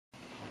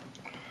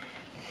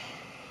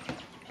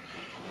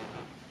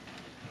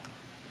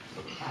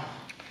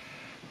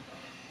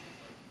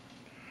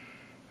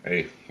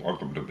Hey,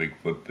 welcome to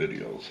Bigfoot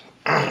videos.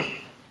 I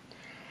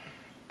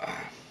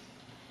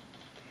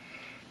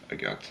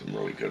got some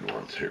really good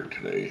ones here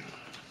today.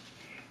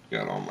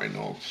 Got all my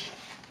notes.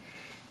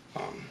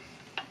 Um,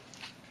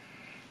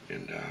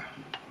 and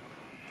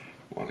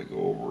want to go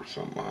over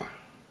some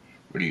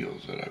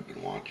videos that I've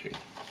been watching.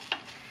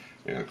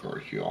 And of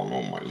course, you all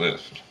know my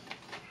list.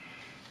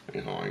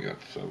 You know, I got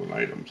 7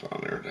 items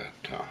on there that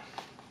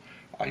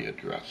I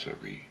address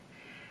every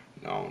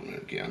now and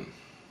again.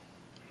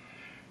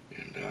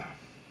 And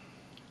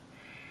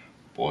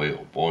boy,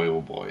 oh boy,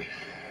 oh boy.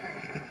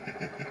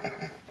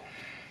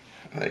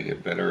 They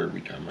get better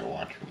every time I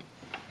watch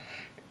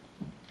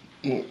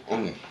them.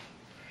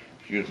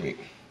 Excuse me.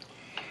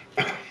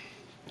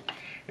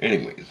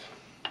 Anyways,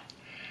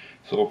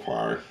 so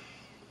far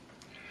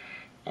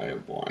I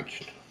have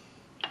watched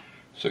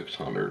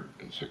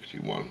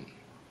 661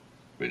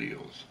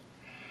 videos.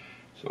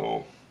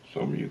 So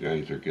some of you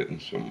guys are getting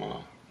some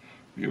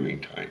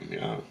viewing time,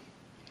 yeah.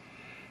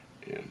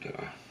 And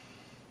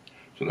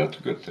so that's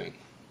a good thing.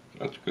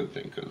 That's a good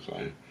thing because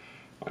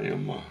I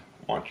am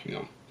watching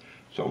them.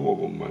 Some of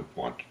them I've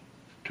watched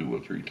 2 or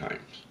 3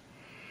 times.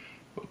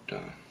 But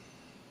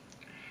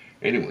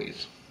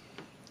anyways,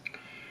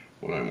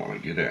 what I want to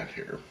get at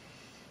here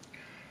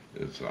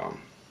is, as a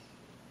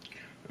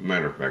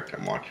matter of fact,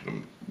 I'm watching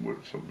them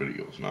with some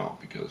videos now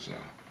because,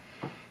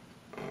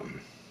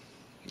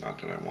 not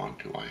that I want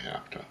to, I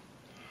have to.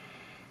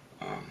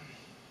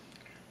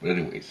 But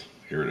anyways,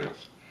 here it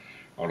is.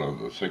 Out of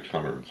the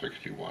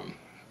 661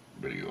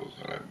 videos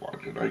that I've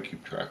watched, and I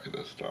keep track of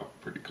this stuff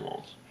pretty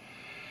close.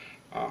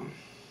 And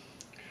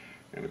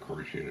of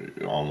course, you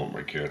all know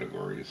my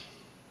categories.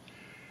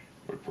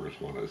 My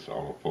first one is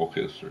out of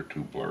focus or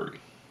too blurry.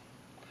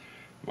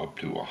 I'm up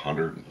to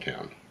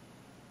 110.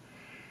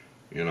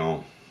 You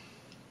know,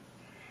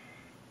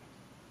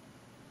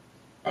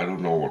 I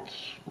don't know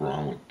what's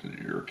wrong with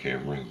your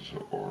cameras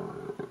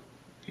or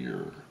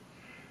your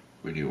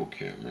video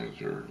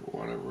cameras or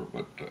whatever,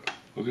 but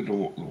look at the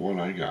one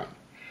I got.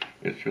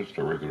 It's just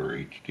a regular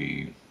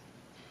HD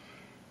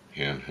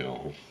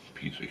handheld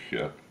piece of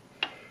shit,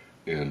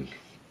 and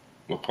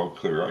look how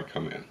clear I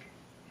come in.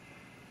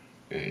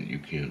 And you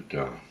can't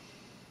get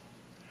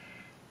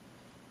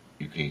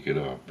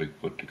a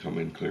Bigfoot to come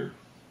in clear.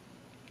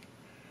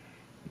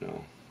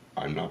 No,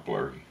 I'm not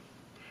blurry.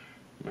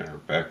 Matter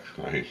of fact,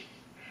 I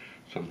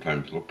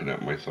sometimes looking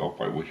at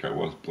myself, I wish I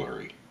was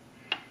blurry,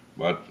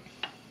 but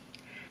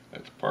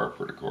that's par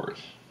for the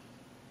course.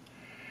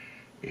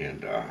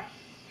 And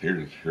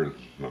here's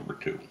number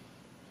 2.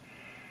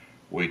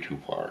 Way too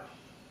far.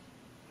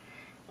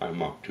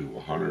 I'm up to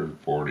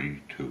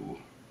 142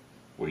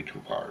 way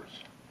too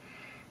fars.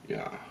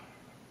 Yeah,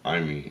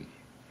 I mean,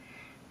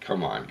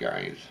 come on,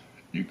 guys.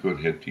 You could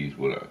hit these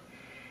with a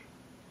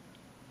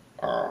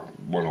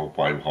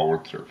 105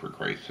 howitzer, for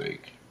Christ's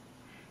sake.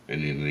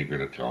 And then you're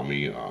going to tell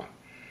me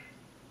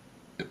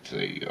it's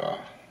a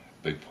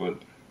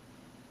Bigfoot?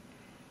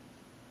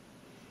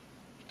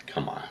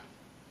 Come on.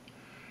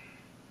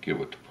 Get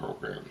with the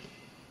program.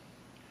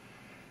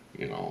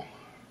 You know,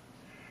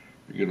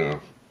 you're going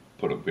to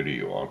put a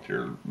video out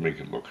there,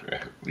 make it look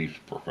at least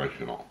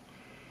professional.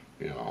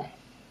 You know,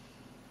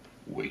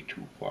 way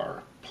too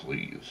far,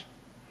 please.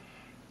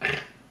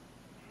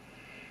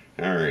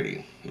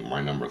 Alrighty, my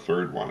number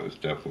 3rd one is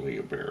definitely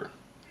a bear.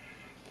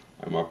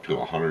 I'm up to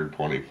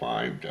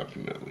 125,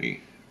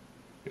 definitely.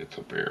 It's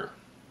a bear.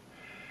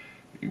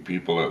 You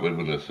people that live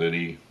in the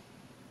city,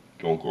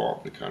 don't go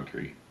out in the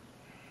country.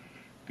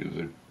 Because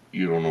if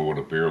you don't know what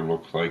a bear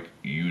looks like,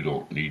 you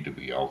don't need to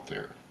be out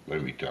there.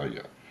 Let me tell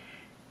you.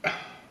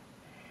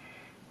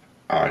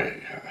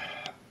 I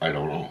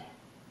don't know.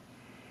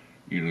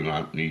 You do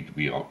not need to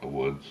be out in the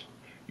woods.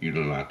 You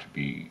don't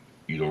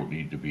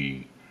need to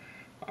be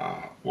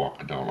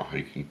walking down a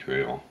hiking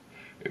trail.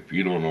 If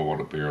you don't know what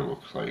a bear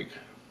looks like,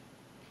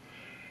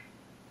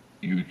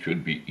 you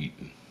should be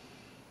eaten.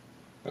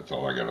 That's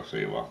all I gotta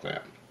say about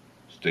that.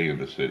 Stay in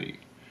the city.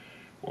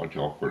 Watch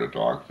out for the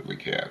dogs and the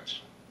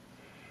cats.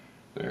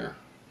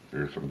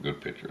 There's some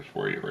good pictures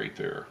for you right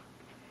there.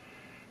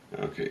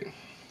 Okay.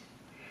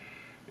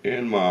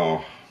 And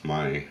my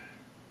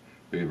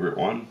favorite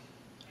one,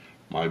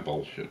 my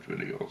bullshit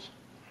videos.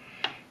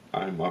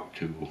 I'm up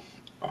to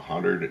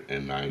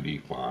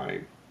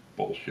 195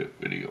 bullshit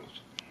videos.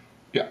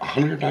 Yeah,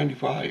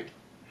 195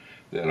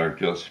 that are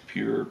just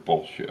pure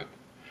bullshit.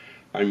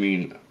 I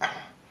mean,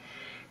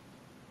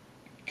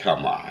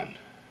 come on.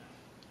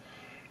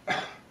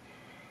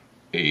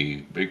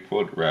 A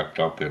Bigfoot wrapped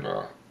up in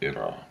a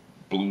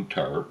blue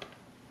tarp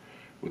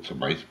with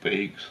some ice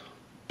bags,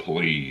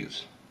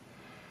 please.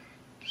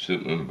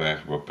 Sitting in the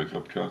back of a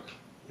pickup truck.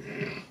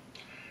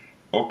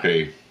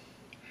 Okay,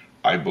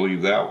 I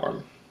believe that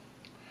one.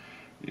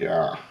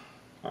 Yeah,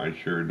 I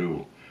sure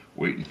do.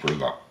 Waiting for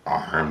the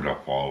arm to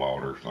fall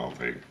out or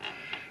something.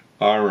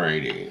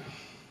 Alrighty.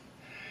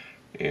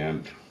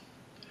 And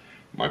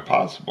my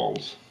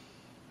possibles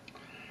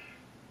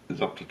is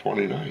up to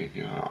 29.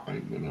 Yeah,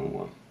 I'm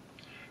gonna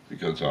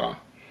because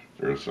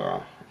there's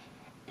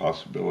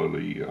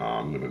possibility,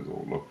 I'm going to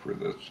go look for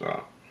this,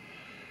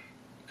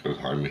 because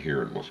I'm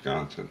here in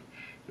Wisconsin.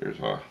 There's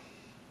a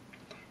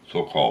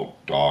so-called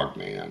dog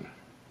man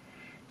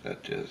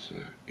that is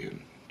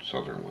in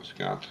southern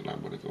Wisconsin.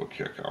 I'm going to go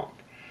check out.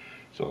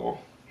 So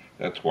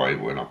that's why it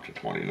went up to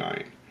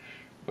 29.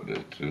 But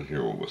it's in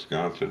here in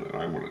Wisconsin, and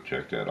I'm going to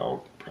check that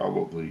out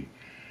probably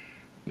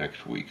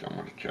next week. I'm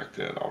going to check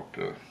that out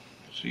to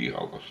see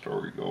how the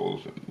story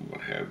goes and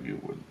what have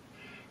you, and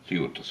see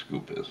what the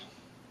scoop is.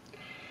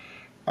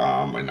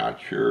 My not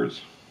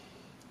sure's,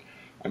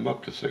 I'm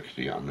up to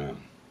 60 on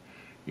them.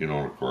 You know,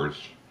 and of course,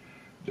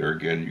 there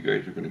again, you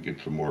guys are going to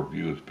get some more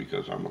views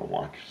because I'm going to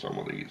watch some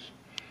of these.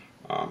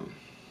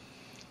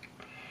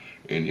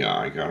 And yeah,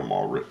 I got them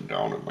all written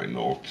down in my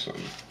notes,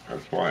 and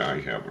that's why I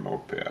have a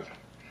notepad.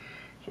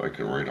 So I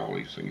can write all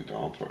these things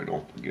down so I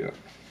don't forget.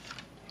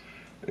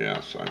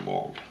 Yes, I'm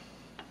old.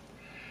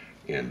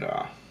 And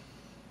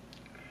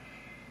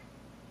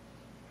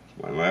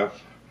my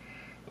laugh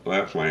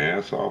my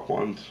ass off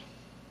once.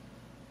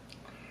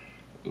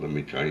 Let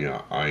me tell you,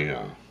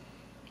 I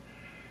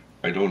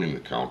don't even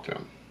count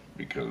them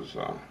because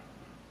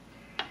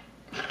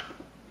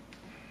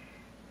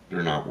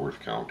they're not worth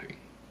counting.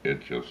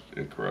 It's just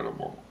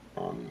incredible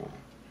on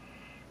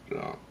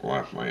the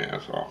laugh my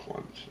ass off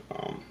ones.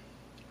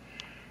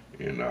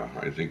 And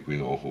I think we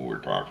know who we're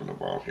talking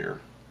about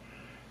here.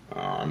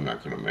 I'm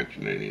not going to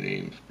mention any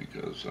names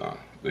because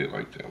they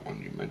like that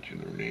when you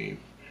mention their name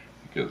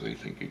because they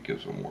think it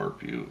gives them more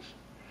views.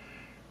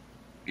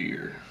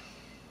 Here,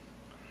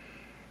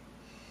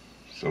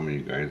 some of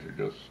you guys are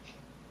just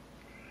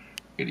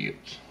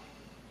idiots.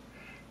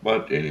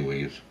 But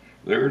anyways,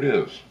 there it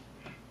is.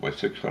 My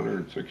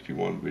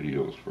 661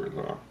 videos for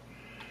the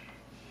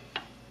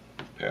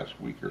past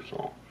week or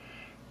so.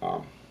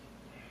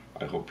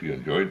 I hope you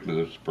enjoyed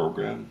this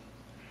program.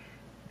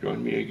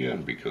 Join me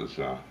again because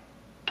I'm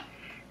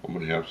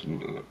going to have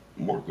some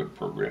more good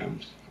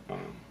programs.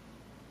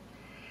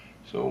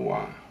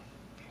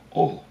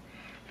 Oh,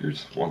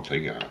 here's one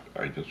thing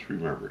I just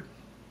remembered.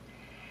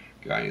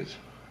 Guys,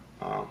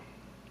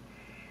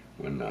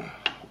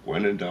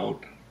 when in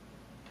doubt,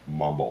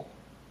 mumble.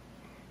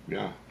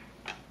 Yeah,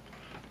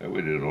 that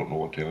way they don't know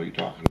what the hell you're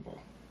talking about.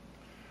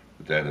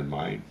 With that in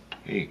mind,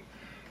 hey,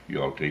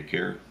 you all take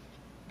care.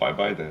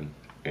 Bye-bye then,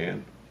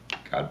 and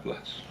God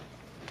bless.